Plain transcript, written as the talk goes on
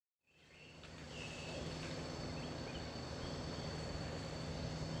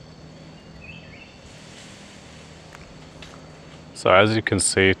So as you can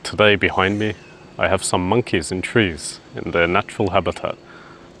see today behind me, I have some monkeys in trees in their natural habitat.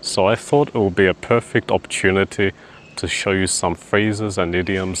 So I thought it would be a perfect opportunity to show you some phrases and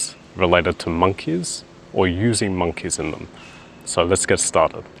idioms related to monkeys or using monkeys in them. So let's get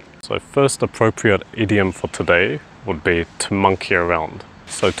started. So first appropriate idiom for today would be to monkey around.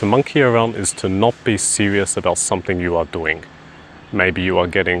 So to monkey around is to not be serious about something you are doing. Maybe you are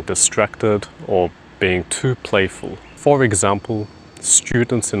getting distracted or being too playful. For example,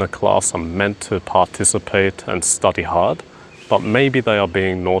 students in a class are meant to participate and study hard, but maybe they are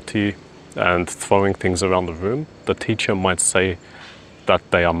being naughty and throwing things around the room. The teacher might say that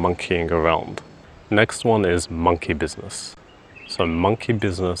they are monkeying around. Next one is monkey business. So monkey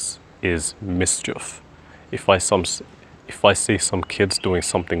business is mischief. If I see some kids doing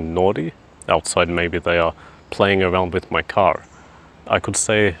something naughty outside, maybe they are playing around with my car, I could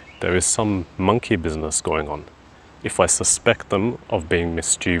say there is some monkey business going on. If I suspect them of being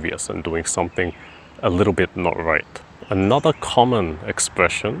mischievous and doing something a little bit not right. Another common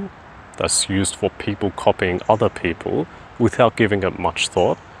expression that's used for people copying other people without giving it much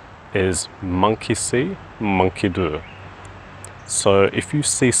thought is monkey see, monkey do. So if you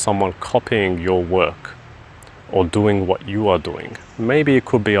see someone copying your work or doing what you are doing, maybe it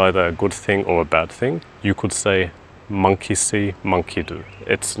could be either a good thing or a bad thing, you could say monkey see, monkey do.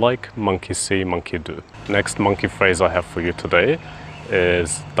 It's like monkey see, monkey do. Next monkey phrase I have for you today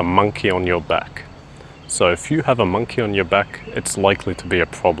is the monkey on your back. So if you have a monkey on your back, it's likely to be a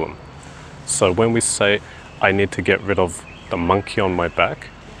problem. So when we say, I need to get rid of the monkey on my back,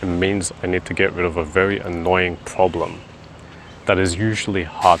 it means I need to get rid of a very annoying problem that is usually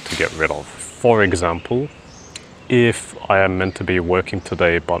hard to get rid of. For example, if I am meant to be working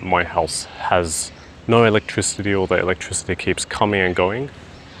today, but my house has no electricity or the electricity keeps coming and going,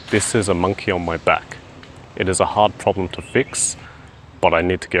 this is a monkey on my back. It is a hard problem to fix, but I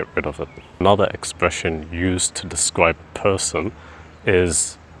need to get rid of it. Another expression used to describe a person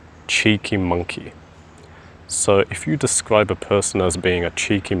is cheeky monkey. So if you describe a person as being a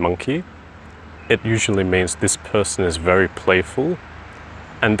cheeky monkey, it usually means this person is very playful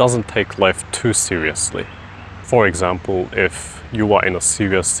and doesn't take life too seriously. For example, if you are in a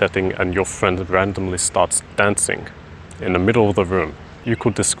serious setting and your friend randomly starts dancing in the middle of the room, you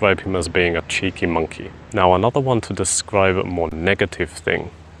could describe him as being a cheeky monkey. Now, another one to describe a more negative thing,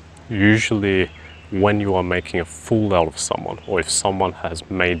 usually when you are making a fool out of someone, or if someone has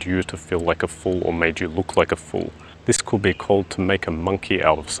made you to feel like a fool or made you look like a fool, this could be called to make a monkey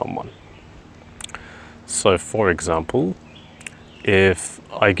out of someone. So for example, if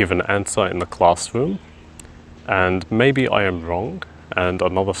I give an answer in the classroom and maybe I am wrong and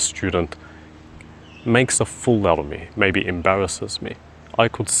another student makes a fool out of me, maybe embarrasses me, I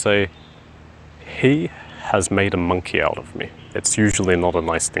could say, he has made a monkey out of me. It's usually not a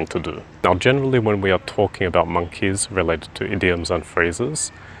nice thing to do. Now, generally when we are talking about monkeys related to idioms and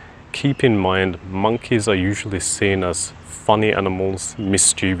phrases, keep in mind monkeys are usually seen as funny animals,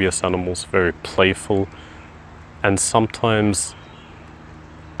 mischievous animals, very playful, and sometimes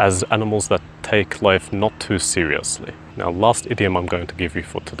as animals that take life not too seriously. Now, last idiom I'm going to give you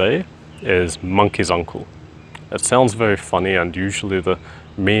for today is monkey's uncle. It sounds very funny and usually the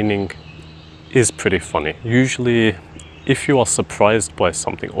meaning is pretty funny. Usually if you are surprised by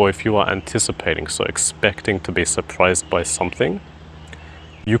something or if you are anticipating, so expecting to be surprised by something,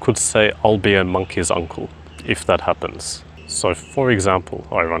 you could say, I'll be a monkey's uncle if that happens. So for example,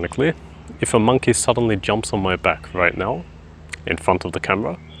 ironically, if a monkey suddenly jumps on my back right now in front of the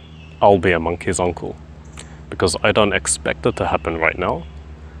camera, I'll be a monkey's uncle because I don't expect it to happen right now,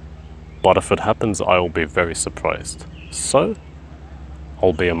 but if it happens, I will be very surprised. So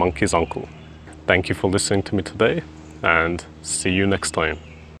I'll be a monkey's uncle. Thank you for listening to me today and see you next time.